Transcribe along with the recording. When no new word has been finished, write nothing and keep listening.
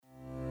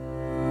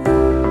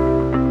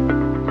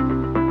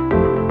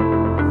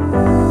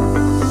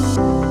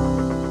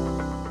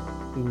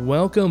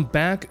Welcome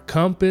back,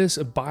 Compass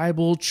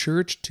Bible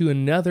Church, to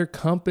another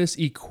Compass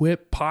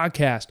Equip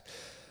podcast.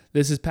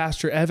 This is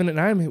Pastor Evan, and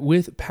I'm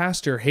with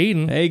Pastor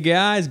Hayden. Hey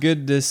guys,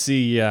 good to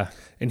see ya.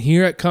 And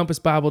here at Compass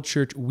Bible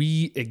Church,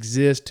 we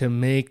exist to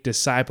make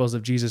disciples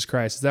of Jesus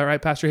Christ. Is that right,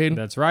 Pastor Hayden?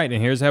 That's right,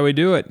 and here's how we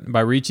do it.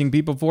 By reaching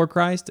people for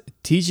Christ,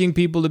 teaching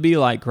people to be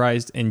like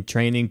Christ, and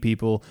training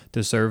people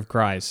to serve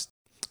Christ.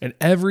 And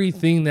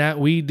everything that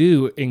we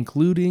do,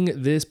 including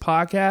this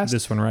podcast,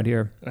 This one right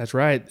here. that's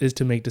right, is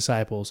to make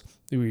disciples.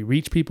 We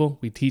reach people,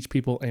 we teach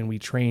people, and we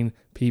train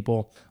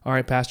people. All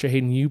right, Pastor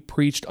Hayden, you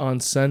preached on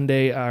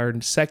Sunday our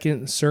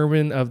second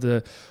sermon of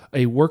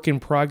a work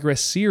in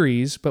progress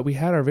series, but we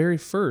had our very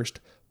first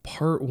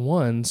part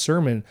 1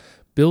 sermon,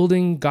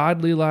 Building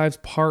Godly Lives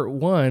part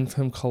 1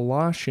 from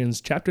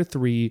Colossians chapter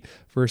 3,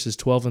 verses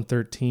 12 and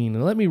 13.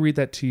 And let me read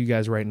that to you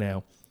guys right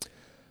now.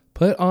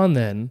 Put on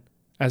then,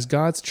 as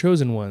God's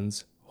chosen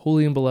ones,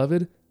 holy and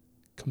beloved,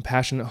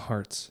 compassionate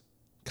hearts,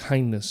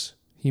 kindness,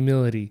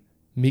 humility,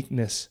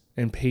 meekness,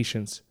 and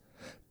patience,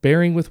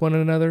 bearing with one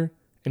another,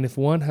 and if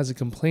one has a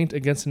complaint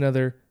against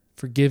another,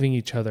 forgiving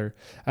each other,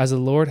 as the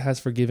Lord has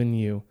forgiven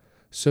you,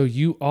 so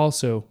you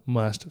also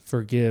must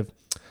forgive.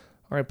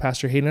 All right,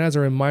 Pastor Hayden, as a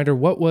reminder,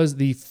 what was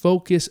the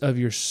focus of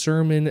your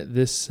sermon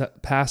this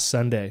past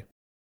Sunday?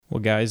 Well,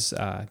 guys,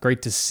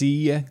 great to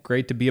see you.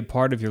 Great to be a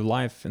part of your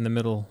life in the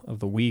middle of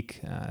the week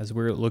as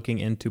we're looking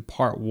into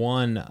part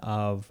 1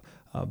 of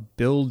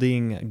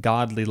building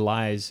godly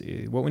lives.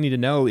 What we need to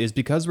know is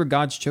because we're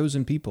God's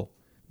chosen people,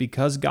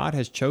 because God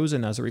has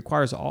chosen us, it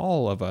requires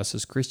all of us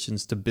as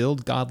Christians to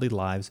build godly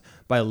lives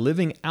by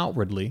living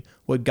outwardly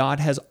what God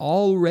has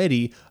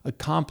already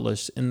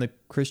accomplished in the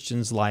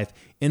Christian's life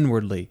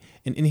inwardly.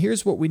 And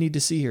here's what we need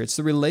to see here. It's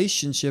the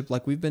relationship,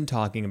 like we've been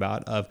talking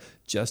about, of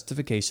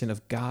justification,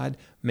 of God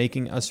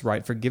making us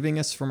right, forgiving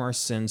us from our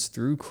sins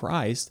through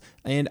Christ,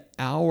 and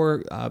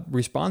our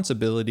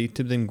responsibility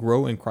to then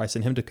grow in Christ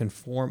and Him to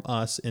conform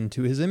us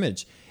into His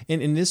image.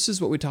 And this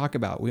is what we talk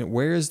about.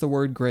 Where is the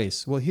word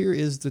grace? Well, here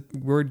is the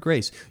word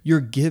grace.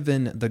 You're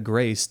given the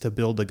grace to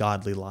build a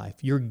godly life.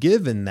 You're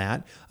given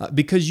that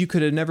because you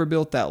could have never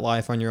built that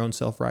life on your own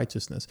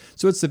self-righteousness.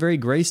 So it's the very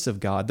grace of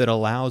God that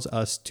allows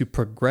us to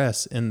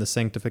progress in the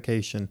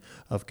sanctification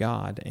of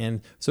God.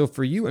 And so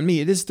for you and me,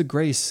 it is the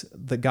grace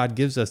that God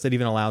gives us that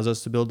even allows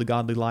us to build a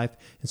godly life.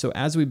 And so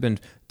as we've been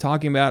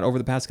talking about over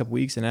the past couple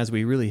weeks, and as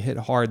we really hit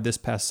hard this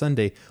past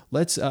Sunday,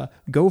 let's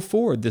go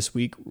forward this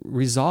week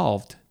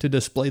resolved to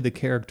display the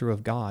character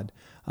of God.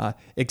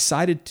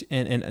 Excited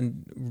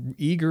and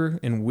eager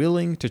and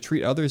willing to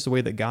treat others the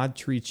way that God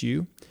treats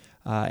you.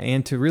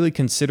 And to really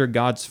consider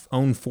God's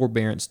own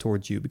forbearance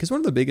towards you. Because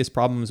one of the biggest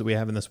problems that we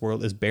have in this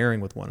world is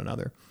bearing with one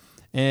another.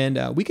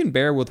 And we can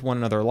bear with one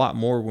another a lot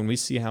more when we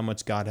see how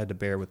much God had to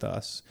bear with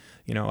us.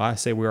 You know, I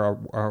say we're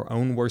our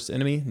own worst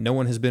enemy. No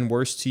one has been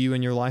worse to you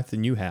in your life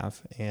than you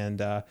have.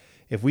 And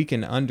if we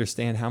can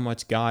understand how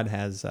much God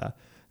has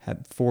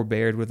had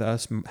forbeared with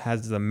us,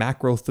 has the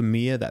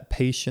macrothemia, that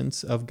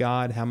patience of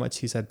God, how much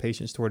He's had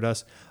patience toward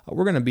us,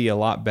 we're going to be a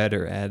lot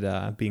better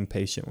at being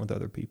patient with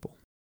other people.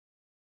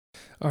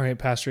 All right,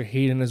 Pastor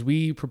Hayden, as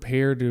we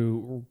prepare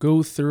to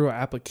go through our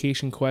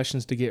application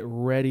questions to get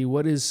ready,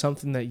 what is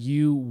something that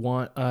you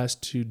want us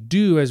to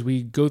do as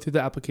we go through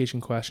the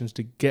application questions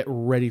to get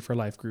ready for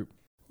Life Group?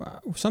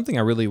 Something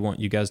I really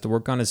want you guys to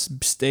work on is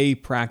stay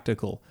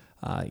practical.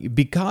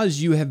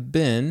 Because you have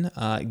been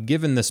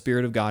given the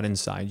Spirit of God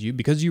inside you,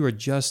 because you are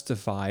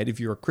justified,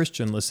 if you're a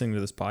Christian listening to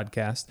this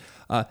podcast,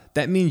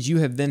 that means you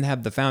have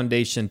the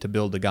foundation to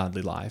build a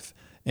godly life.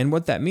 And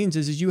what that means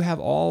is you have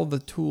all the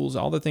tools,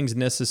 all the things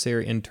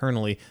necessary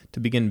internally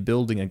to begin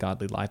building a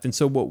godly life. And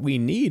so what we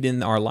need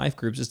in our life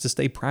groups is to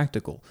stay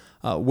practical.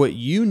 What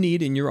you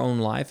need in your own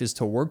life is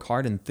to work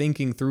hard in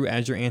thinking through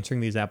as you're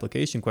answering these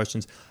application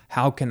questions.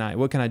 What can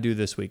I do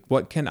this week?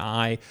 What can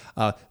I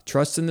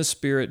trust in the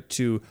Spirit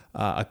to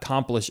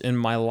accomplish in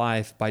my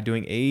life by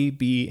doing A,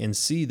 B, and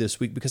C this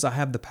week because I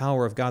have the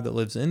power of God that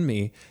lives in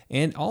me.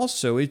 And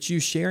also it's you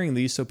sharing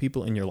these so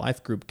people in your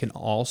life group can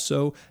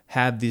also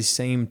have these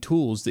same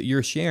tools that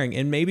you're sharing.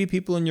 And maybe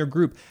people in your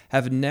group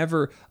have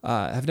never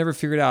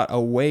figured out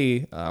a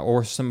way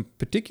or some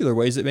particular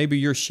ways that maybe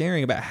you're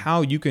sharing about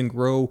how you can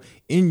grow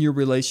in your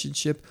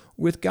relationship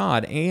with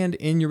God and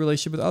in your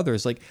relationship with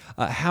others. Like,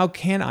 how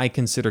can I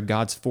consider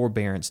God's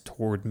forbearance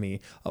toward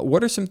me?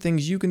 What are some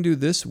things you can do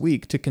this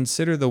week to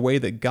consider the way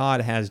that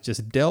God has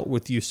just dealt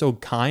with you so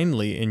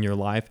kindly in your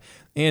life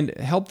and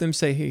help them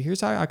say, hey,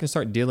 here's how I can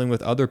start dealing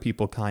with other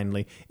people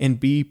kindly and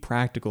be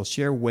practical.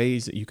 Share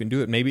ways that you can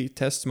do it. Maybe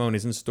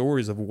testimonies and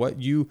stories of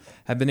what you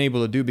have been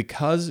able to do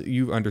because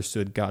you've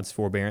understood God's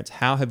forbearance.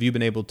 How have you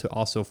been able to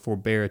also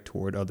forbear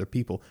toward other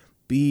people?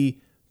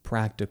 Be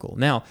practical.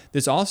 Now,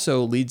 this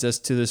also leads us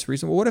to this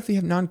reason. Well, what if you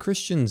have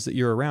non-Christians that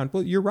you're around?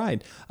 Well, you're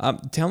right.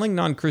 Telling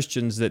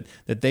non-Christians that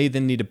they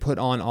then need to put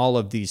on all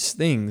of these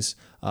things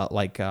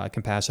like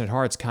compassionate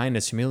hearts,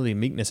 kindness, humility,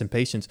 meekness, and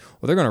patience,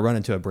 well, they're going to run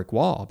into a brick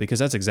wall, because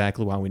that's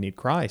exactly why we need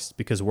Christ,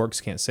 because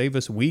works can't save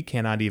us. We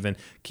cannot even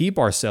keep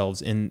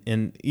ourselves in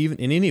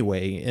any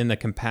way in a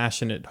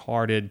compassionate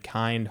hearted,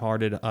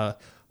 kind-hearted,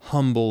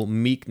 humble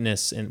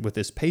meekness and with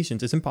this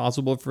patience. It's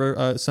impossible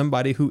for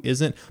somebody who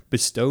isn't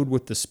bestowed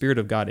with the Spirit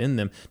of God in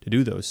them to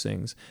do those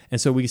things. And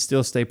so we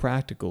still stay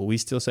practical. We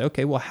still say,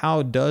 okay, well,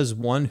 how does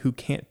one who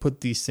can't put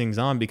these things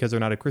on because they're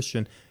not a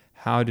Christian,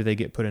 how do they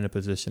get put in a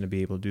position to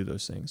be able to do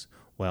those things?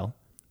 Well,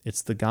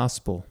 it's the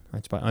gospel.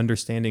 It's by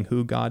understanding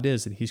who God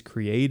is, that He's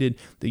created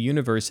the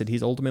universe, that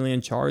He's ultimately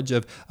in charge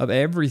of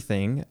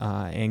everything,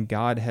 and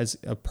God has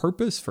a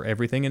purpose for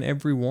everything and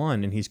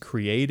everyone, and He's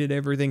created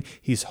everything.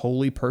 He's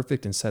holy,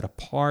 perfect, and set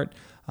apart.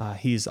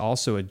 He's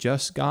also a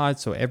just God,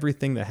 so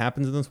everything that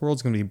happens in this world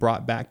is going to be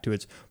brought back to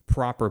its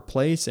proper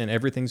place, and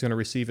everything's going to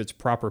receive its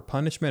proper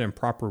punishment and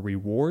proper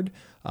reward.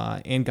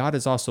 And God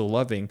is also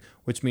loving,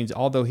 which means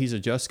although He's a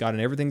just God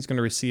and everything's going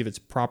to receive its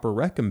proper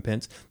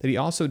recompense, that He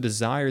also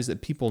desires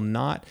that people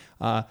not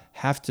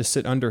have to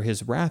sit under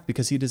His wrath,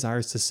 because He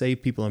desires to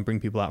save people and bring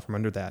people out from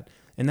under that.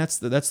 And that's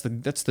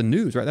the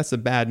news, right? That's the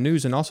bad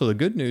news. And also the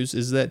good news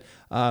is that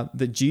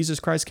that Jesus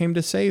Christ came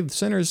to save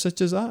sinners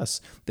such as us.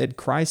 That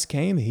Christ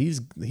came,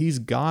 He's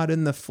God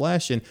in the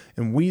flesh,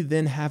 and we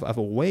then have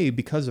a way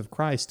because of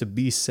Christ to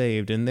be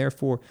saved. And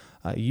therefore,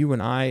 you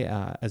and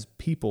I, as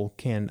people,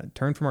 can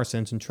turn from our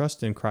sins and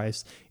trust in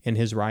Christ and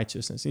His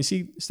righteousness. And you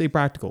see, stay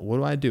practical.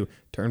 What do?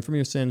 Turn from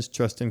your sins,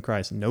 trust in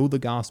Christ, know the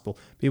gospel,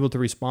 be able to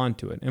respond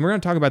to it. And we're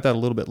going to talk about that a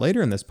little bit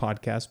later in this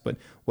podcast. But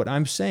what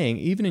I'm saying,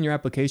 even in your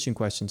application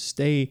questions,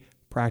 stay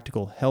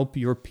practical. Help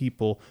your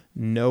people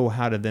know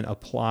how to then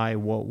apply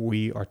what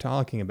we are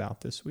talking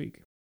about this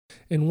week.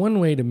 And one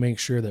way to make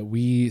sure that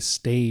we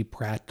stay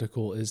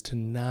practical is to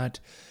not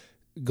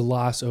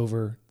gloss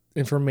over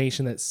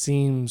information that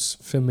seems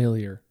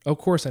familiar. Of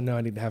course, I know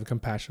I need to have a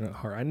compassionate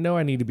heart. I know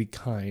I need to be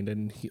kind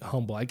and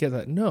humble. I get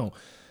that. No,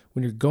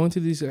 when you're going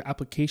through these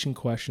application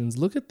questions,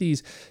 look at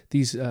these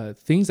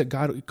things that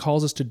God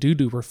calls us to do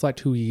to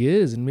reflect who He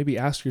is, and maybe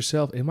ask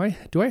yourself,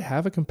 do I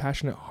have a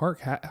compassionate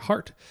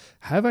heart?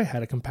 Have I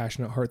had a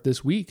compassionate heart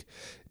this week?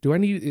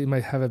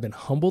 Have I been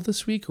humble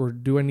this week, or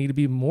do I need to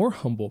be more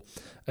humble?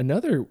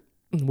 Another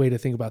way to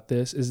think about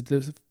this is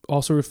to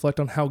also reflect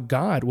on how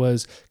God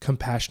was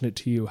compassionate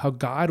to you, how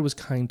God was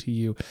kind to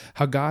you,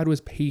 how God was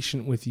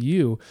patient with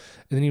you.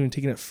 And then even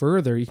taking it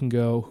further, you can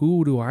go,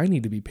 who do I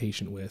need to be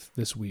patient with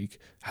this week?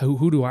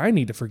 Who do I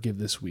need to forgive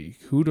this week?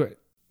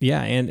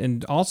 Yeah,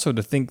 and also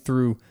to think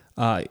through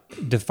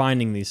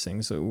defining these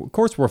things. So of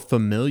course, we're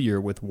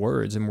familiar with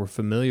words and we're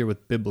familiar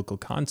with biblical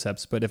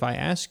concepts, but if I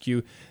ask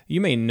you,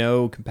 you may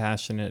know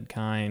compassionate,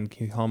 kind,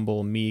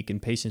 humble, meek, and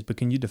patient, but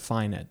can you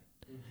define it?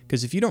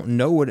 Because if you don't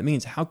know what it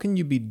means, how can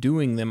you be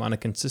doing them on a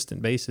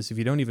consistent basis if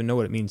you don't even know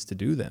what it means to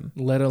do them?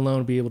 Let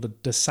alone be able to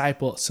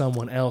disciple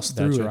someone else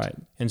through it. That's right.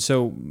 And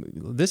so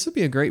this would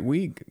be a great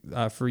week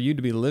for you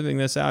to be living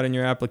this out in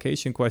your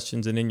application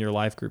questions and in your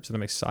life groups. And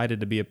I'm excited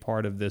to be a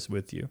part of this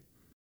with you.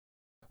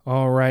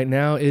 All right,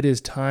 now it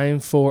is time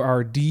for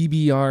our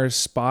DBR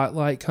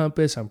Spotlight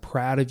Compass. I'm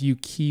proud of you.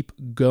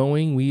 Keep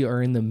going. We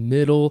are in the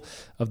middle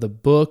of the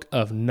book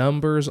of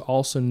Numbers,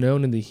 also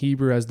known in the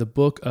Hebrew as the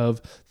book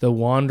of the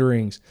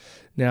Wanderings.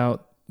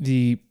 Now,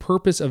 the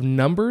purpose of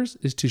Numbers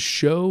is to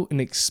show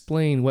and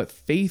explain what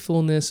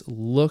faithfulness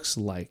looks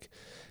like.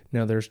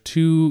 Now, there's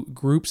two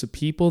groups of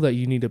people that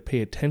you need to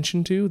pay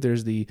attention to.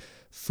 There's the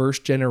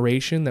first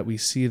generation that we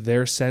see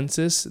their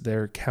census,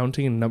 their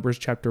counting in Numbers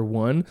chapter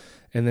 1.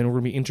 And then we're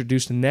going to be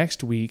introduced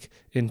next week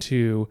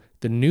into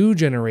the new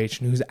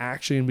generation who's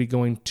actually going to be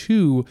going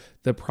to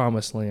the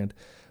promised land.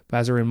 But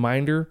as a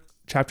reminder,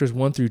 chapters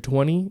 1 through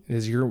 20,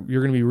 is you're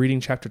going to be reading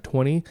chapter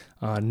 20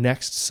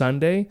 next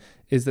Sunday,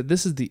 is that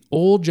this is the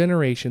old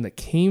generation that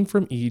came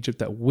from Egypt,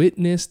 that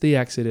witnessed the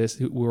Exodus,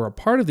 who were a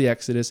part of the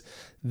Exodus.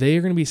 They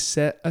are going to be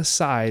set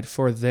aside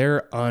for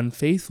their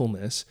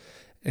unfaithfulness.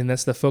 And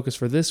that's the focus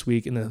for this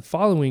week. And then the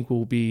following week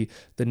will be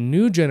the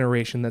new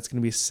generation that's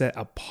going to be set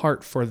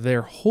apart for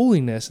their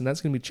holiness. And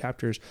that's going to be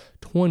chapters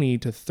 20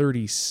 to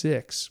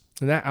 36.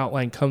 And that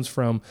outline comes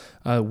from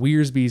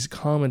Wiersbe's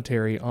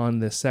commentary on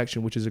this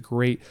section, which is a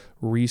great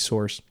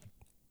resource.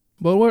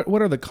 But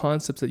what are the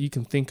concepts that you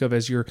can think of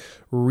as you're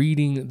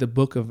reading the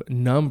book of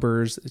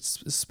Numbers,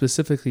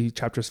 specifically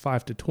chapters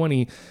 5 to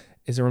 20,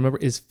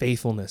 is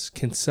faithfulness.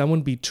 Can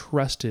someone be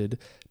trusted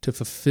to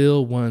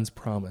fulfill one's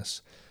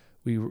promise?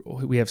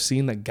 We have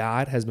seen that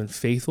God has been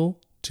faithful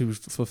to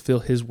fulfill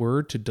His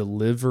word, to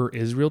deliver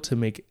Israel, to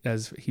make,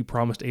 as He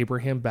promised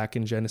Abraham back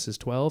in Genesis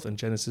 12 and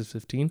Genesis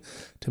 15,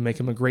 to make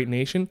him a great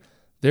nation.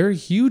 They're a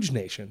huge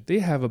nation. They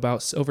have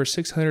about over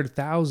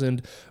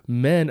 600,000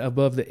 men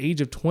above the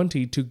age of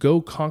 20 to go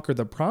conquer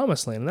the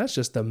promised land. And that's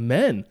just the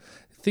men.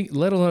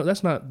 let alone,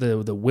 that's not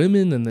the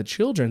women and the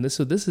children.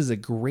 So this is a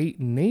great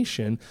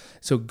nation.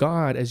 So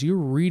God, as you're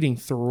reading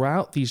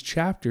throughout these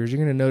chapters,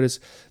 you're going to notice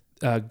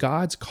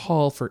God's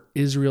call for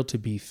Israel to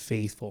be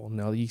faithful.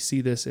 Now, you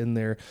see this in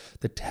the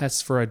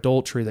tests for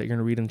adultery that you're going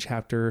to read in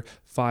chapter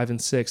 5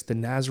 and 6, the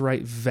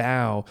Nazirite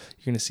vow.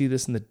 You're going to see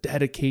this in the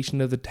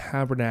dedication of the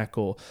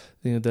tabernacle,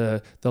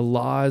 the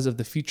laws of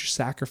the future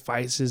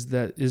sacrifices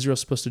that Israel's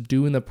supposed to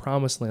do in the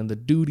promised land, the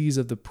duties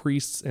of the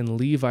priests and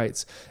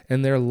Levites,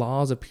 and their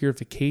laws of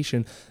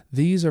purification.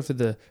 These are for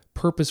the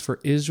purpose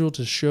for Israel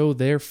to show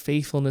their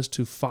faithfulness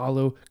to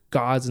follow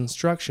God's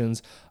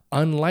instructions.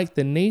 Unlike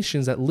the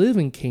nations that live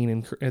in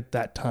Canaan at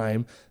that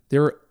time, they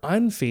were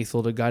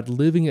unfaithful to God,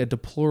 living a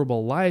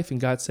deplorable life, and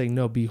God saying,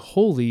 no, be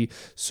holy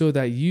so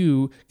that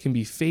you can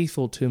be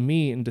faithful to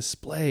me and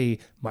display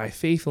my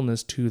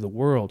faithfulness to the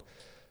world.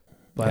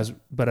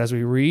 But as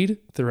we read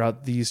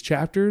throughout these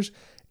chapters,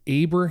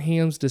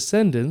 Abraham's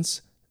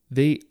descendants,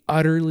 they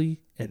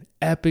utterly and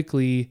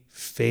epically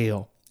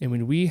fail. And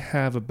when we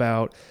have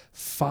about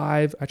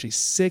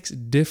 6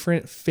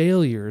 different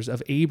failures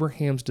of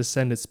Abraham's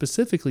descendants,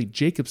 specifically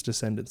Jacob's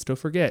descendants. Don't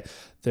forget,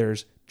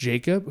 there's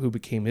Jacob, who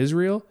became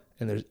Israel,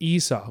 and there's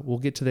Esau. We'll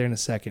get to there in a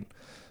second.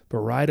 But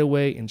right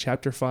away in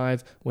chapter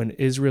 5, when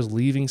Israel's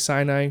leaving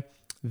Sinai,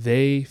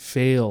 they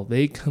fail.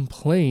 They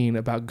complain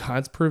about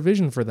God's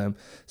provision for them.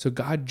 So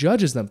God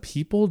judges them.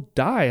 People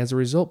die as a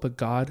result, but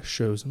God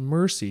shows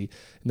mercy.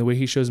 And the way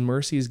he shows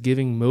mercy is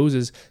giving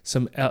Moses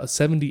some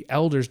 70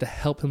 elders to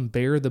help him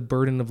bear the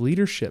burden of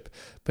leadership.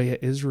 But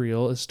yet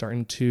Israel is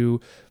starting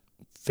to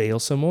fail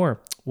some more.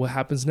 What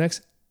happens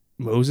next?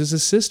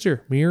 Moses'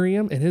 sister,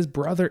 Miriam, and his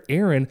brother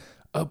Aaron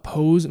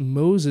oppose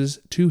Moses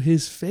to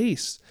his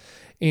face.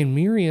 And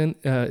Miriam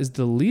is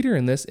the leader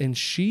in this, and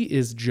she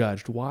is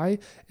judged. Why?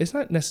 It's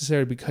not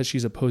necessarily because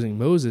she's opposing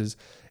Moses.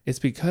 It's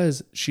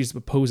because she's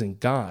opposing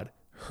God.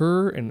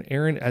 Her and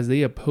Aaron, as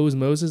they oppose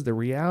Moses, the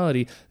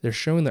reality, they're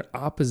showing their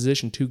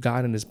opposition to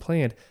God and his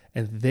plan,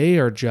 and they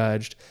are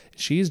judged.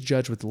 She is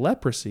judged with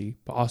leprosy,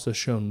 but also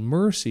shown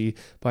mercy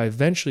by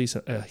eventually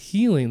a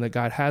healing that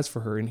God has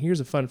for her. And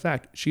here's a fun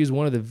fact. She is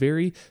one of the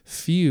very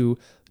few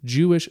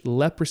Jewish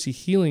leprosy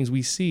healings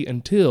we see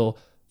until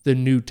the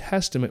New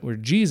Testament, where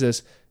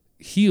Jesus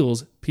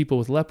heals people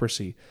with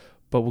leprosy.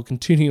 But we'll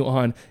continue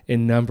on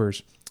in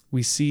Numbers.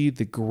 We see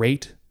the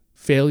great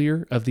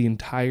failure of the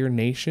entire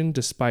nation,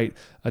 despite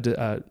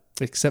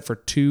except for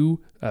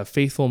 2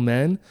 faithful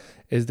men,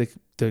 is the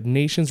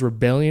nation's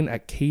rebellion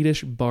at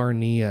Kadesh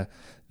Barnea.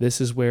 This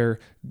is where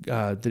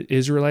the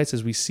Israelites,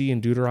 as we see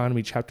in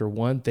Deuteronomy chapter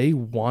 1, they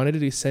wanted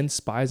to send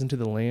spies into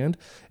the land.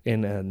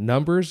 In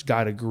Numbers,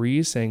 God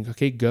agrees, saying,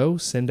 okay, go,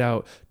 send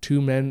out 2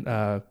 men,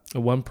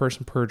 1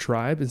 person per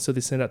tribe. And so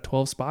they sent out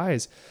 12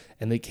 spies.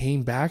 And they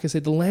came back and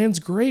said, the land's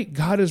great,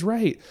 God is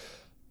right.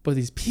 But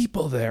these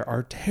people there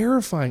are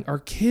terrifying. Our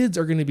kids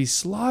are going to be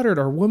slaughtered.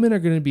 Our women are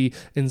going to be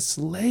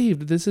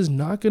enslaved. This is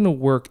not going to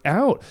work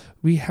out.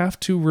 We have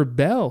to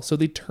rebel. So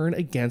they turn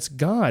against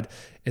God.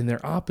 In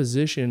their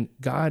opposition,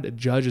 God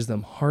judges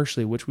them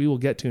harshly, which we will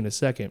get to in a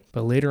second.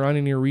 But later on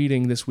in your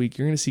reading this week,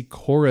 you're going to see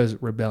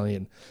Korah's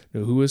rebellion.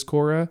 Now, who is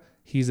Korah?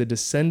 He's a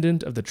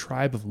descendant of the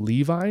tribe of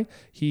Levi.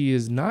 He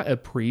is not a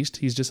priest.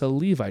 He's just a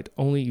Levite.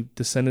 Only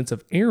descendants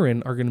of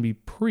Aaron are going to be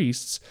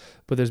priests,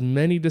 but there's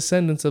many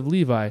descendants of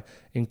Levi.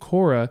 And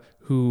Korah,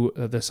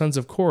 the sons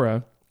of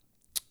Korah,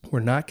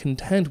 were not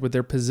content with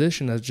their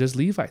position as just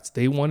Levites.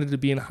 They wanted to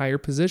be in higher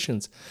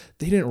positions.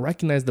 They didn't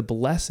recognize the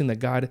blessing that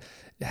God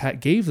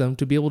gave them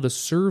to be able to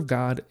serve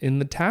God in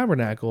the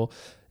tabernacle.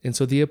 And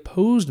so they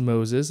opposed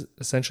Moses,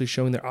 essentially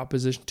showing their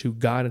opposition to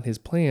God and his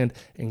plan,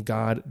 and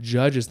God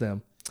judges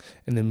them.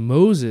 And then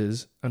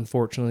Moses,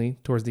 unfortunately,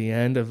 towards the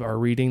end of our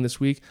reading this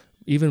week,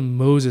 even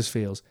Moses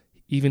fails.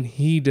 Even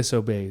he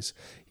disobeys.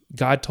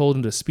 God told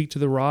him to speak to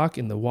the rock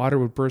and the water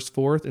would burst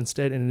forth.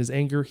 Instead, in his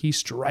anger, he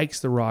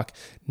strikes the rock,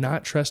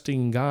 not trusting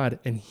in God,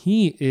 and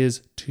he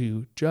is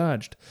too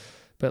judged.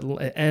 But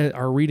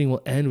our reading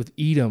will end with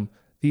Edom.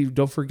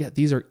 Don't forget,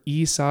 these are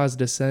Esau's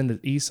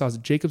descendants, Esau's,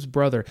 Jacob's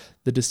brother,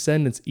 the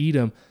descendants,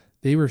 Edom.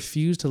 They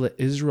refuse to let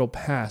Israel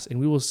pass, and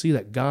we will see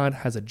that God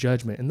has a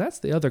judgment. And that's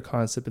the other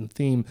concept and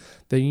theme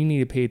that you need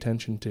to pay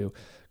attention to.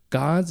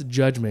 God's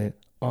judgment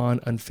on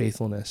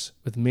unfaithfulness.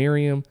 With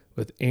Miriam,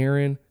 with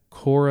Aaron,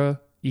 Korah,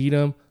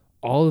 Edom,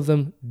 all of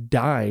them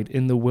died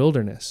in the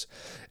wilderness.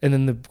 And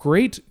then the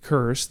great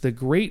curse, the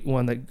great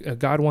one that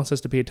God wants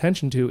us to pay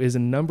attention to, is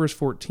in Numbers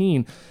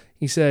 14.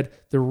 He said,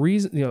 the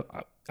reason,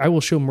 I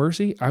will show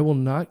mercy. I will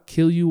not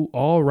kill you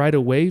all right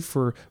away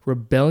for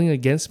rebelling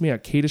against me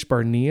at Kadesh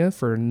Barnea,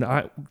 for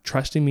not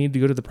trusting me to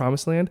go to the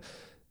promised land.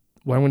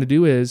 What I'm going to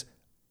do is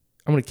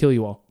I'm going to kill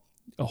you all.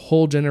 A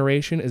whole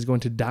generation is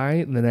going to die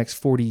in the next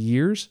 40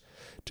 years.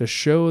 to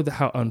show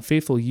how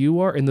unfaithful you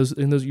are, and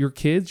those your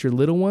kids, your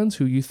little ones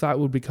who you thought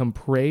would become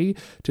prey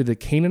to the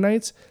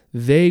Canaanites,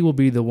 they will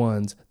be the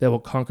ones that will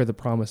conquer the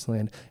promised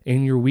land.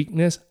 In your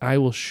weakness, I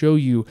will show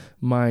you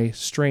my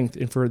strength.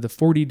 And for the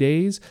 40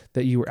 days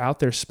that you were out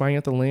there spying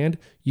out the land,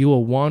 you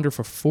will wander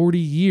for 40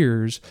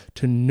 years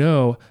to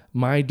know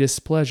my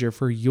displeasure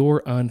for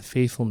your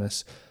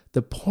unfaithfulness.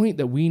 The point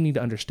that we need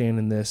to understand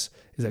in this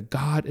is that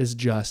God is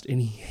just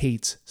and he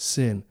hates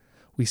sin.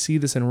 We see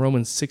this in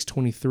Romans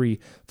 6:23,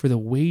 for the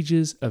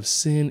wages of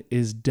sin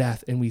is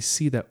death. And we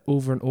see that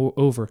over and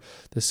over.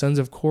 The sons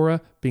of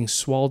Korah being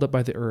swallowed up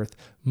by the earth.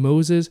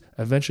 Moses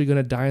eventually going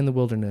to die in the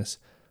wilderness.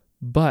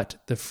 But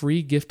the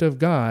free gift of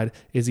God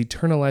is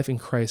eternal life in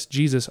Christ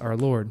Jesus our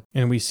Lord.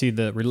 And we see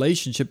the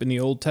relationship in the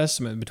Old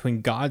Testament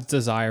between God's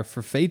desire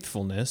for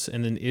faithfulness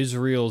and then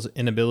Israel's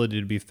inability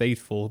to be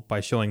faithful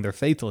by showing their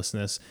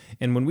faithlessness.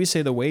 And when we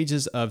say the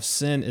wages of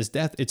sin is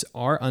death, it's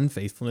our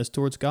unfaithfulness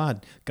towards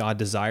God. God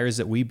desires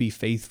that we be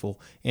faithful.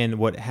 And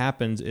what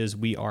happens is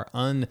we are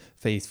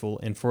unfaithful.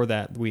 And for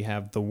that, we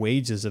have the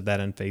wages of that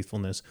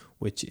unfaithfulness,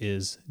 which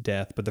is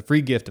death. But the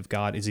free gift of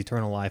God is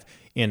eternal life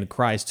in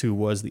Christ, who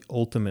was the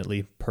ultimately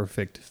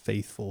perfect,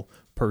 faithful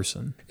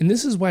person. And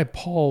this is why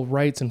Paul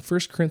writes in 1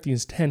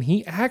 Corinthians 10,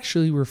 he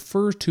actually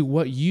refers to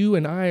what you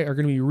and I are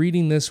going to be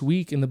reading this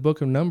week in the book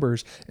of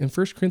Numbers. In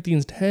 1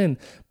 Corinthians 10,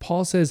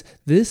 Paul says,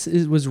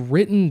 was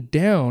written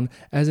down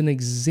as an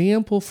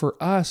example for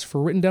us,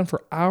 written down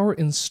for our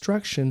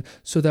instruction,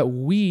 so that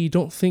we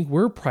don't think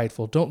we're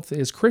prideful.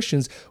 As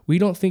Christians, we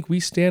don't think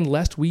we stand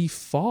lest we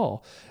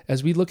fall.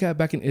 As we look at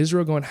back in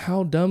Israel going,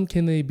 how dumb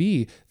can they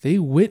be? They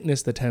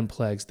witnessed the 10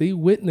 plagues. They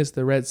witnessed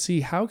the Red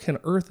Sea. How can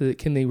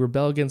they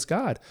rebel against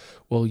God?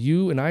 Well,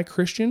 you and I,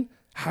 Christian,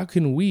 how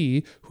can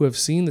we, who have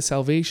seen the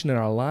salvation in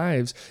our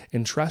lives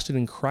and trusted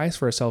in Christ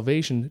for our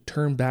salvation,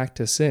 turn back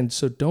to sin?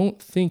 So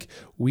don't think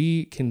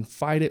we can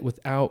fight it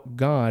without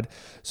God.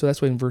 So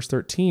that's why in verse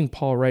 13,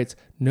 Paul writes,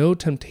 no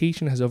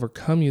temptation has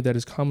overcome you that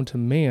is common to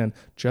man.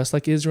 Just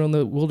like Israel in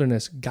the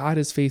wilderness, God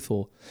is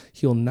faithful.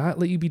 He will not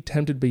let you be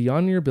tempted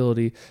beyond your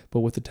ability, but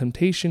with the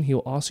temptation, he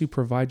will also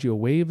provide you a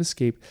way of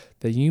escape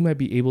that you might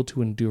be able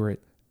to endure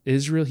it.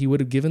 Israel, he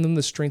would have given them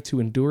the strength to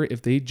endure it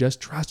if they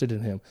just trusted in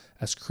him.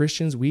 As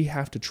Christians, we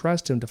have to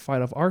trust him to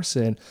fight off our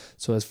sin.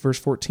 So as verse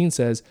 14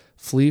 says,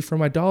 flee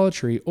from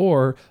idolatry,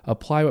 or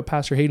apply what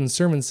Pastor Hayden's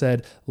sermon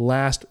said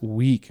last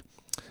week.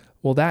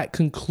 Well, that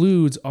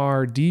concludes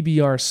our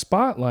DBR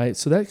Spotlight.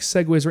 So that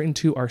segues right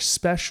into our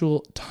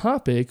special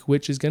topic,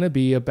 which is going to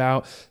be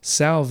about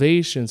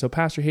salvation. So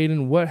Pastor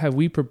Hayden, what have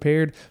we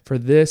prepared for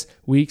this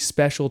week's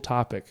special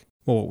topic?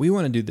 Well, what we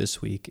want to do this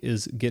week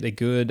is get a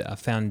good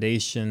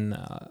foundation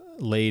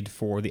laid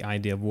for the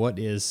idea of what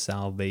is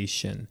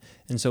salvation.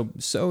 And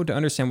so to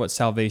understand what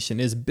salvation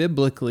is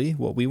biblically,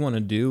 what we want to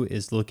do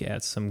is look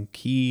at some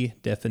key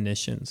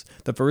definitions.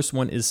 The first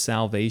one is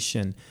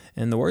salvation.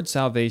 And the word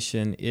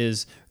salvation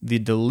is the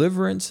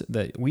deliverance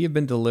that we have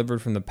been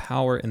delivered from the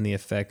power and the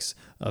effects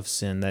of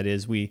sin. That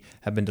is, we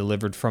have been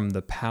delivered from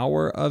the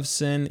power of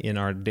sin in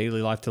our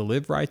daily life to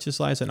live righteous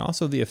lives, and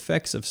also the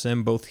effects of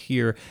sin both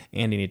here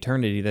and in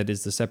eternity. That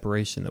is the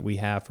separation that we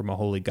have from a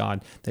holy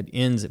God that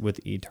ends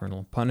with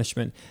eternal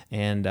punishment.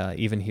 And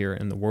even here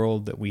in the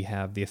world, that we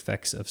have the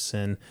effects of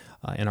sin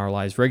in our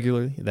lives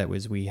regularly. That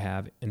was, we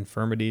have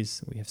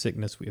infirmities, we have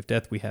sickness, we have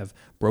death, we have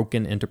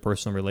broken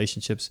interpersonal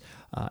relationships,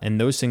 and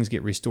those things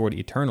get restored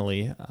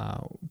eternally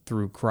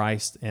through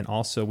Christ. And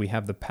also we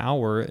have the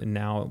power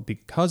now,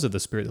 because of the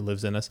Spirit that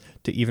lives in us,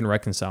 to even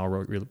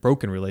reconcile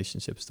broken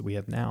relationships that we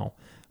have now.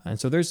 And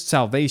so there's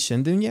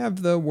salvation. Then you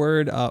have the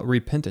word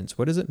repentance.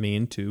 What does it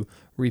mean to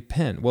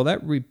repent? Well,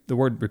 the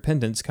word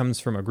repentance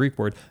comes from a Greek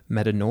word,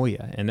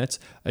 metanoia, and that's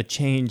a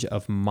change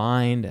of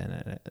mind and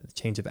a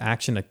change of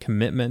action, a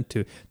commitment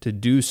to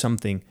do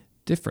something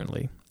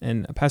differently.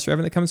 And Pastor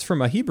Evan, it comes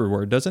from a Hebrew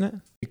word, doesn't it?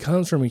 It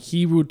comes from a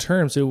Hebrew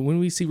term. So when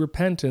we see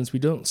repentance, we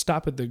don't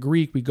stop at the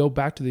Greek. We go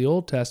back to the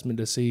Old Testament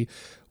to see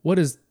what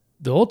does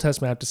the Old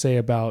Testament have to say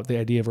about the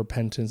idea of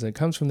repentance. And it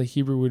comes from the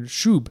Hebrew word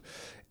shub.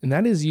 And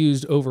that is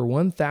used over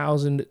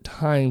 1,000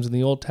 times in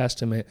the Old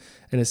Testament.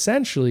 And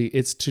essentially,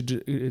 it's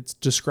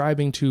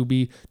describing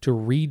to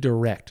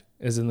redirect,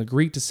 as in the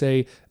Greek to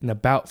say an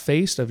about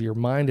face of your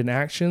mind and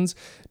actions.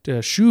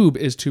 Shub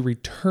is to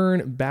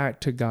return back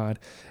to God.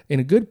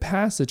 And a good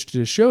passage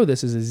to show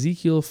this is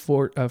Ezekiel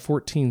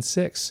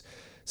 14:6.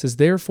 It says,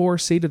 therefore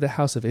say to the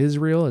house of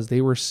Israel, as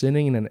they were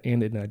sinning and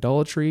in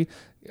idolatry,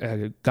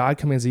 God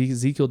commands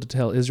Ezekiel to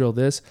tell Israel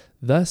this,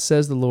 thus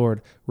says the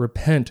Lord,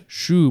 repent,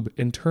 shub,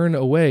 and turn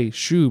away,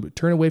 shub,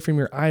 turn away from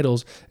your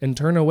idols, and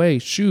turn away,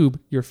 shub,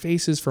 your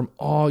faces from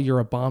all your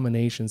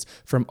abominations,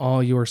 from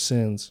all your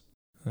sins.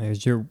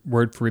 There's your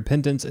word for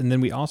repentance. And then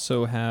we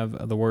also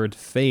have the word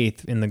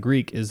faith. In the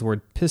Greek is the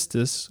word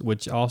pistis,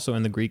 which also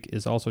in the Greek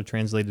is also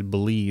translated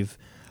believe.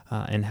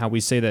 And how we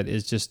say that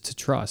is just to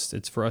trust.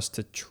 It's for us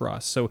to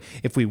trust. So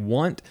if we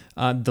want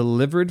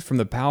delivered from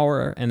the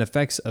power and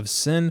effects of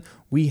sin,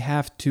 we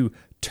have to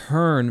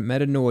turn,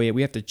 metanoia.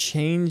 We have to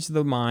change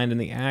the mind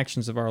and the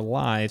actions of our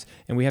lives,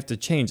 and we have to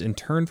change and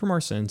turn from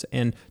our sins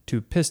and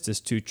to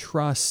pistis, to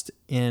trust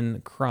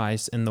in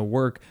Christ and the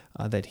work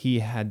that He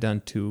had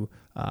done to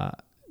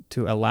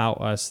allow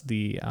us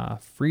the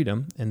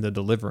freedom and the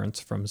deliverance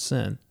from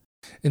sin.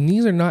 And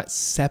these are not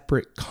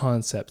separate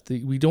concepts.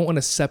 We don't want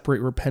to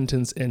separate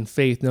repentance and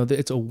faith. No,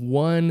 it's a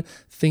one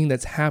thing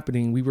that's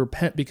happening. We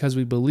repent because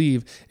we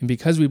believe, and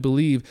because we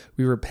believe,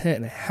 we repent,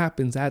 and it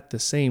happens at the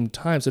same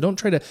time. So don't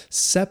try to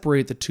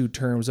separate the two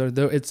terms.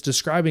 It's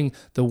describing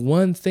the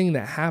one thing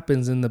that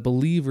happens in the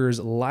believer's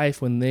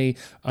life when they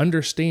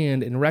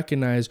understand and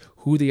recognize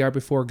who they are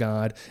before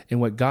God and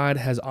what God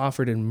has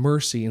offered in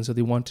mercy, and so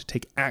they want to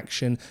take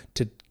action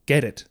to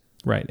get it.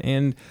 Right.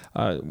 And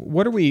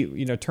what are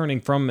we, turning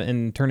from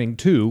and turning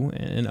to,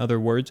 in other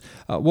words?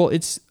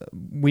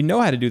 We know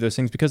how to do those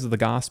things because of the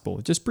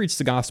gospel. Just preach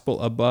the gospel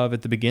above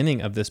at the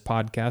beginning of this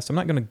podcast. I'm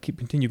not going to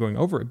continue going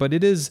over it, but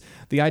it is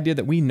the idea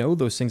that we know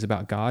those things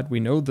about God. We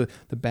know the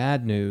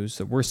bad news,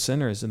 that we're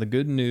sinners, and the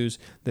good news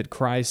that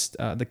Christ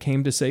that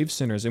came to save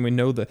sinners. And we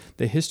know the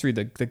history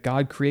that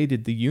God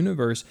created the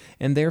universe.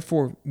 And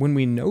therefore, when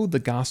we know the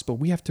gospel,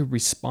 we have to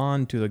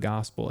respond to the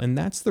gospel. And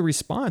that's the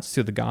response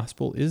to the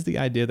gospel, is the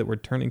idea that we're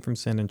turning from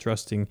sin and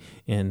trusting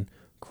in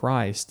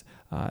Christ.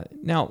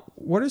 Now,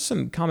 what are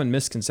some common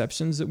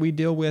misconceptions that we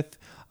deal with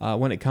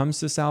when it comes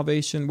to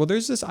salvation? Well,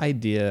 there's this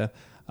idea,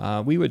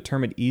 we would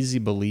term it easy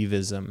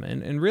believism.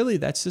 And really,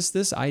 that's just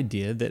this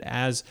idea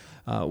that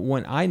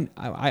when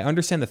I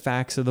understand the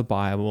facts of the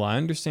Bible, I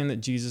understand that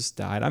Jesus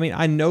died. I mean,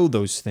 I know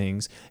those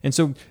things. And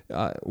so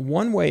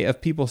one way of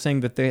people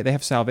saying that they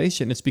have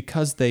salvation is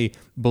because they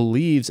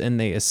believe and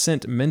they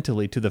assent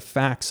mentally to the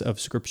facts of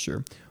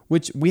Scripture,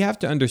 which we have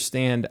to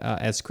understand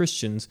as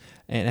Christians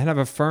and have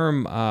a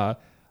firm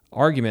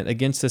argument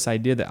against this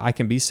idea that I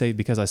can be saved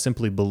because I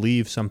simply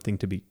believe something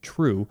to be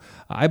true.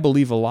 I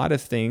believe a lot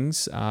of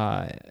things,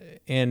 and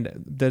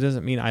that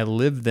doesn't mean I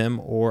live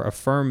them or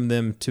affirm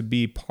them to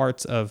be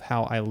parts of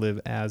how I live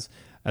as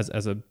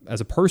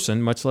a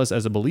person, much less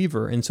as a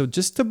believer. And so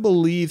just to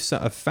believe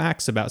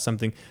facts about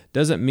something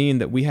doesn't mean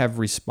that we have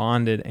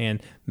responded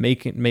and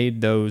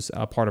made those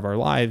a part of our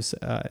lives.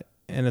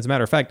 And as a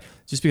matter of fact,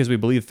 just because we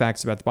believe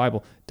facts about the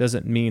Bible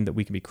doesn't mean that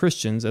we can be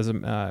Christians.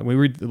 We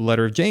read the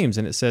letter of James,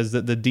 and it says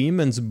that the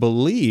demons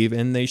believe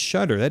and they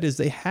shudder. That is,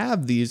 they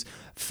have these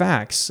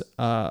facts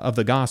of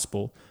the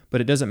gospel,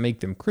 but it doesn't make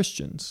them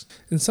Christians.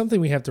 And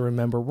something we have to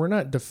remember, we're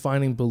not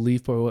defining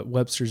belief by what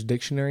Webster's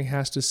dictionary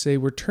has to say.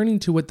 We're turning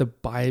to what the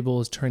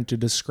Bible is trying to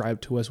describe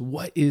to us.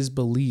 What is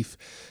belief?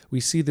 We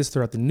see this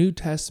throughout the New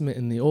Testament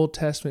and the Old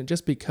Testament.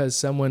 Just because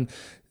someone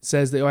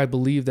says that, I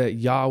believe that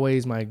Yahweh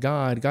is my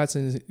God, God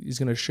says He's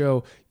going to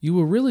show you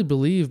will really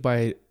believe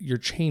by your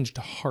changed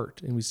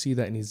heart. And we see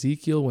that in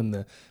Ezekiel when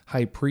the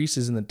high priest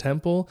is in the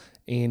temple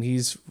and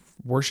he's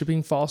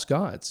worshiping false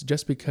gods.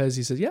 Just because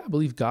he says, I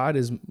believe God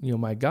is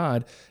my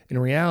God, in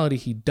reality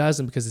he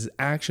doesn't, because his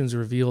actions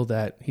reveal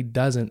that he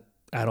doesn't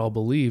at all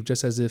believe.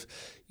 Just as if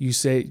you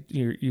say,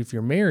 if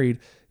you're married,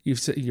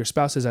 your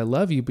spouse says, I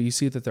love you, but you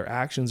see that their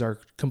actions are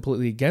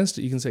completely against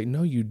it. You can say,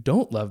 no, you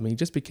don't love me.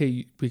 Just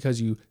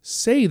because you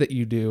say that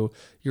you do,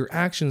 your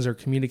actions are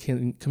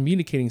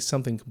communicating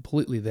something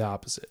completely the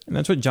opposite. And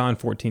that's what John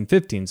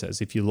 14:15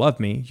 says. If you love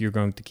me, you're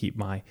going to keep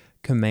my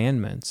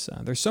commandments.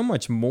 There's so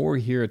much more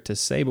here to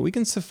say, but we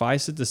can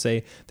suffice it to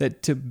say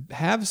that to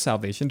have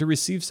salvation, to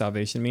receive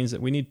salvation, means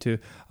that we need to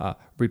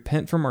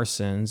repent from our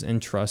sins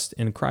and trust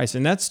in Christ.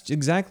 And that's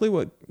exactly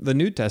what the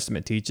New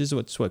Testament teaches.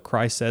 It's what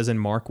Christ says in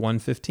Mark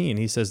 1:15.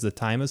 He says, the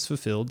time is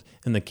fulfilled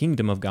and the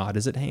kingdom of God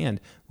is at hand.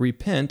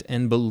 Repent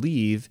and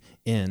believe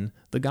in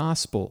the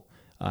gospel.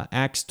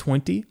 Acts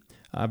 20,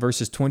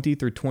 verses 20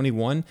 through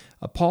 21,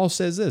 Paul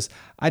says this,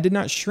 I did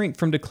not shrink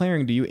from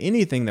declaring to you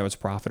anything that was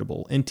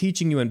profitable, in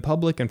teaching you in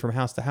public and from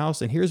house to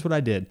house. And here's what I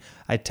did.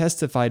 I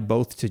testified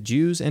both to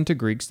Jews and to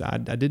Greeks. I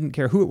didn't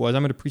care who it was.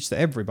 I'm going to preach to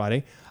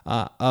everybody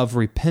of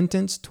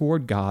repentance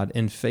toward God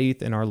and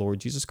faith in our Lord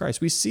Jesus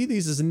Christ. We see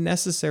these as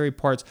necessary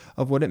parts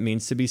of what it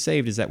means to be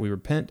saved, is that we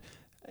repent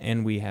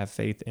and we have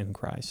faith in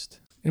Christ.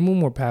 And one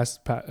more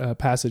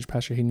passage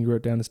Pastor Hayden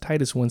wrote down is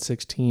Titus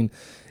 1:16.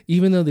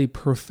 Even though they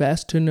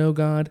profess to know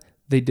God,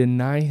 they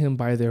deny Him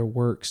by their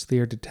works. They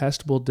are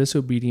detestable,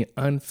 disobedient,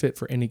 unfit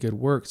for any good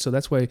work. So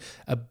that's why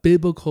a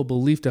biblical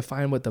belief, to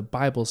find what the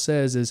Bible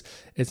says, is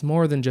it's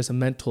more than just a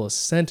mental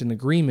assent and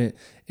agreement.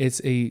 It's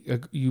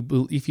if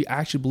you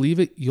actually believe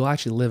it, you'll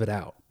actually live it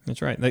out.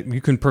 That's right. Like,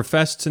 you can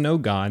profess to know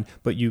God,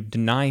 but you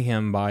deny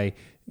Him by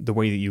the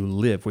way that you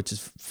live, which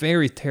is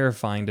very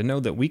terrifying to know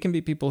that we can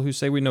be people who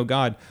say we know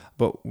God,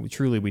 but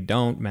truly we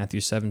don't.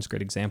 Matthew 7 is a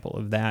great example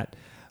of that.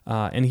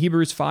 In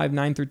Hebrews 5,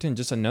 9 through 10,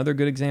 just another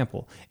good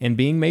example. And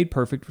being made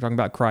perfect, we're talking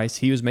about Christ,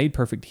 he was made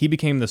perfect. He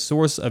became the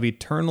source of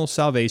eternal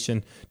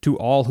salvation to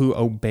all who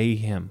obey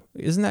him.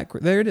 Isn't that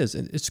great? There it is.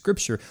 It's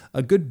Scripture.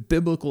 A good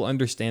biblical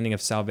understanding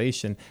of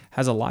salvation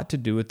has a lot to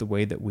do with the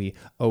way that we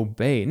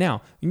obey.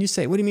 Now, when you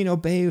say, what do you mean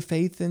obey?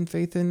 Faith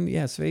in,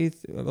 yes,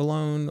 faith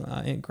alone,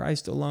 in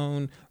Christ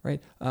alone,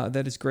 right?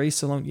 That is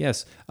grace alone.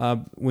 Yes.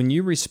 When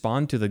you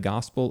respond to the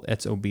gospel,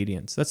 it's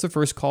obedience. That's the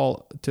first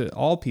call to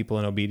all people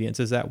in obedience,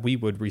 is that we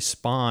would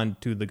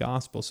respond to the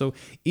gospel. So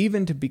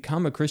even to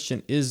become a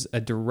Christian is a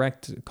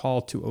direct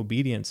call to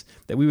obedience,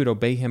 that we would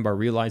obey him by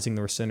realizing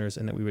that we're sinners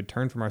and that we would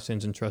turn from our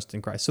sins and trust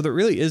in Christ. So there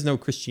really is no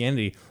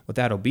Christianity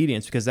without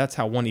obedience, because that's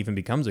how one even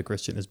becomes a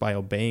Christian, is by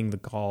obeying the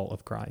call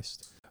of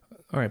Christ.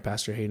 All right,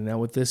 Pastor Hayden. Now,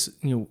 with this,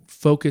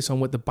 focus on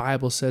what the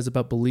Bible says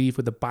about belief,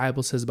 what the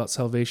Bible says about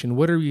salvation,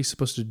 what are we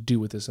supposed to do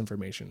with this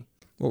information?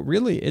 Well,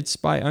 really, it's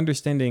by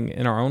understanding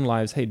in our own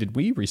lives, hey, did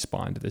we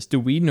respond to this? Do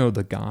we know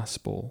the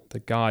gospel,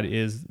 that God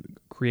is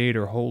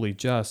creator, holy,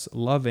 just,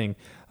 loving,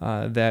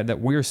 that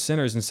we're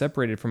sinners and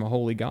separated from a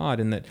holy God,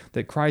 and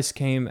that Christ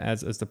came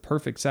as the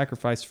perfect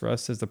sacrifice for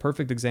us, as the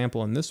perfect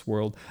example in this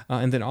world,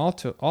 and then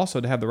also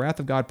to have the wrath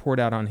of God poured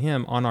out on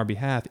him on our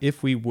behalf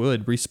if we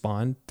would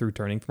respond through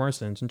turning from our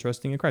sins and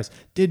trusting in Christ.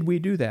 Did we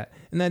do that?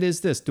 And that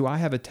is this: do I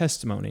have a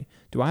testimony?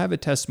 Do I have a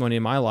testimony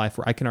in my life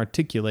where I can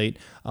articulate,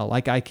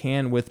 like I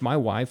can with my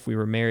wife? We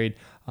were married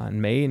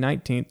on May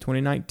 19th,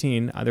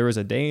 2019, there was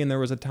a day and there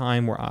was a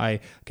time where I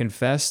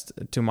confessed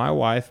to my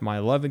wife my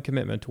love and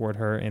commitment toward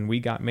her, and we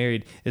got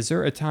married. Is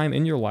there a time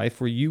in your life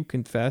where you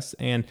confessed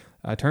and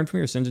turned from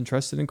your sins and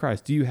trusted in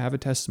Christ? Do you have a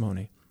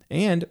testimony?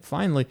 And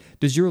finally,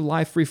 does your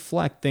life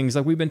reflect things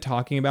like we've been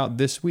talking about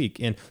this week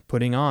in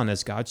putting on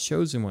as God's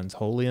chosen ones,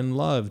 holy and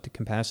loved,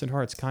 compassionate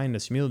hearts,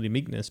 kindness, humility,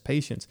 meekness,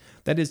 patience?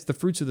 That is the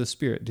fruits of the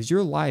Spirit. Does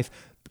your life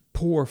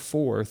pour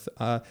forth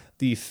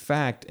the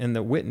fact and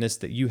the witness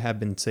that you have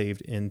been saved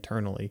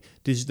internally?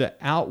 Does the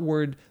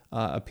outward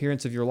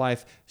appearance of your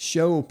life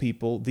show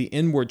people the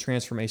inward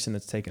transformation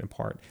that's taken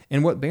part?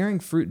 And what bearing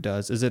fruit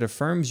does is it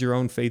affirms your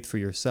own faith for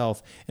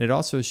yourself, and it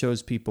also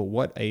shows people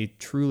what a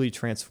truly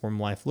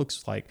transformed life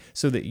looks like,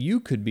 so that you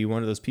could be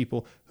one of those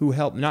people who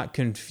help not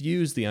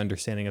confuse the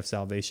understanding of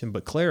salvation,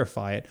 but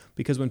clarify it.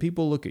 Because when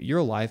people look at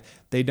your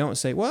life, they don't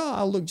say, well,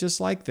 I look just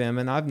like them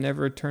and I've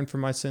never turned from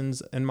my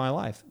sins in my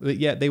life. But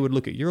yet they would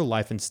look at your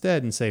life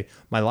instead and say,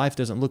 my life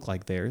doesn't look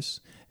like theirs,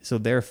 so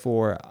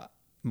therefore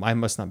I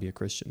must not be a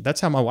Christian.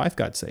 That's how my wife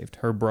got saved.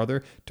 Her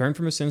brother turned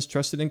from his sins,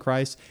 trusted in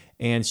Christ,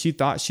 and she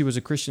thought she was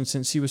a Christian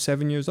since she was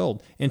 7 years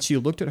old. And she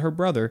looked at her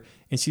brother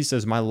and she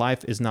says, my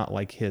life is not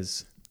like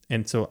his.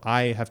 And so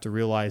I have to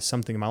realize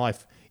something in my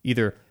life.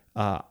 Either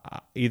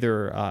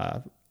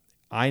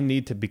I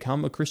need to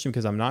become a Christian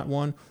because I'm not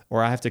one,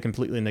 or I have to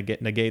completely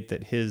negate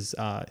that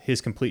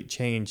his complete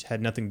change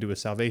had nothing to do with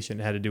salvation.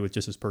 It had to do with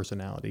just his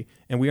personality.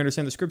 And we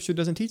understand the Scripture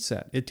doesn't teach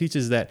that. It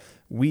teaches that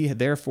we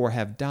therefore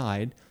have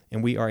died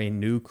and we are a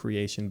new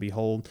creation.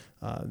 Behold,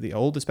 the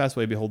old has passed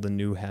away. Behold, the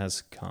new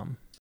has come.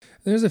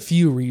 There's a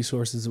few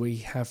resources we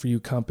have for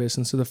you, Compass.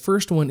 And so the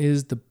first one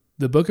is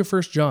the book of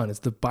 1 John. It's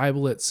the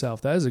Bible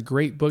itself. That is a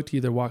great book to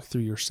either walk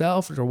through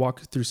yourself or walk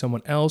through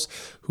someone else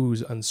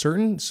who's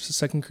uncertain.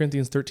 2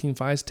 Corinthians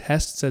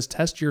 13:5 says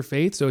test your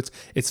faith. So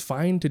it's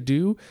fine to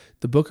do.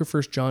 The book of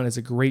 1 John is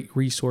a great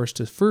resource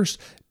to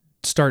first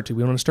start to.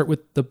 We want to start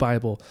with the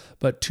Bible,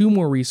 but two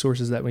more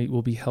resources that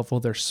will be helpful.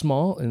 They're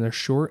small and they're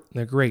short and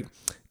they're great.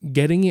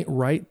 Getting It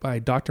Right by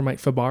Dr. Mike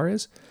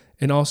Fabarez,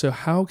 and also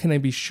How Can I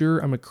Be Sure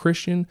I'm a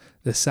Christian?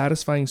 The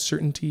Satisfying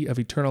Certainty of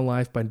Eternal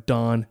Life by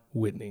Don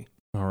Whitney.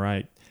 All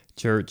right,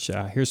 church,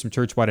 here's some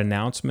church-wide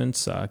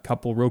announcements. A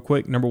couple real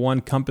quick. Number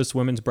one, Compass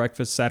Women's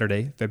Breakfast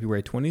Saturday,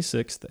 February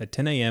 26th at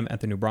 10 a.m.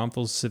 at the New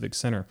Braunfels Civic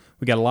Center.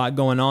 We got a lot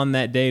going on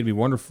that day. It'd be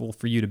wonderful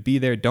for you to be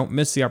there. Don't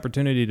miss the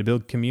opportunity to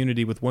build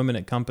community with women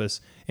at Compass,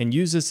 and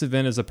use this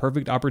event as a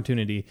perfect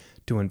opportunity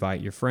to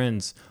invite your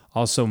friends.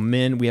 Also,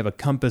 men, we have a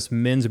Compass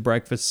Men's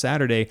Breakfast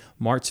Saturday,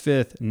 March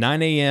 5th,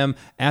 9 a.m.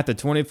 at the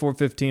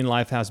 2415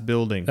 Lifehouse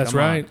building. That's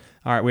right.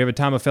 All right, we have a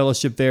time of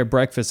fellowship there,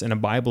 breakfast, and a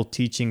Bible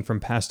teaching from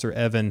Pastor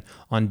Evan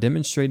on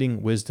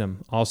demonstrating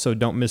wisdom. Also,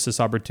 don't miss this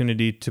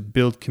opportunity to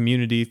build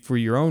community for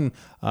your own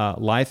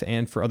life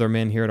and for other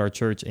men here at our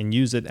church, and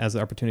use it as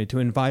an opportunity to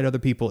invite other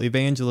people.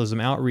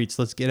 Evangelism, outreach,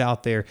 let's get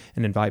out there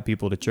and invite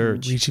people to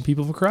church. Reaching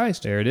people for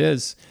Christ. There it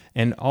is.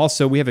 And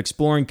also, we have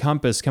Exploring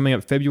Compass coming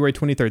up February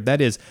 23rd.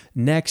 That is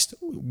next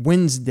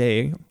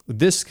Wednesday.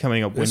 This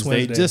coming up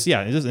Wednesday. Just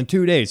in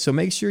 2 days. So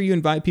make sure you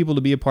invite people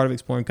to be a part of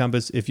Exploring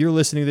Compass. If you're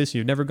listening to this,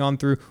 you've never gone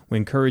through, we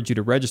encourage you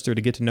to register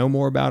to get to know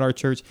more about our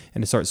church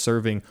and to start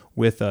serving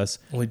with us.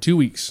 Only 2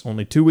 weeks.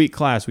 Only 2-week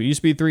class. We used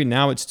to be 3,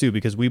 now it's 2,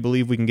 because we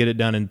believe we can get it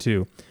done in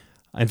 2.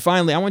 And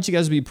finally, I want you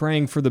guys to be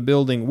praying for the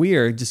building. We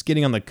are just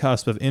getting on the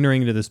cusp of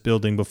entering into this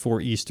building before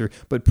Easter,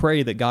 but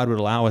pray that God would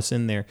allow us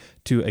in there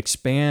to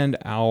expand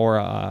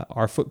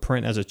our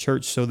footprint as a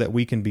church so that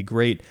we can be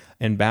great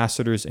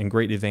ambassadors and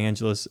great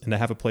evangelists, and to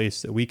have a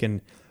place that we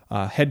can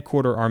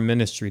headquarter our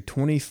ministry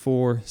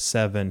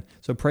 24/7.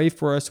 So pray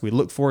for us. We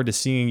look forward to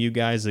seeing you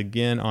guys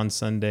again on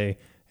Sunday,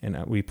 and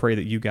we pray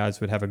that you guys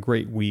would have a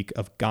great week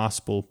of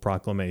gospel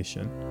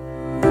proclamation.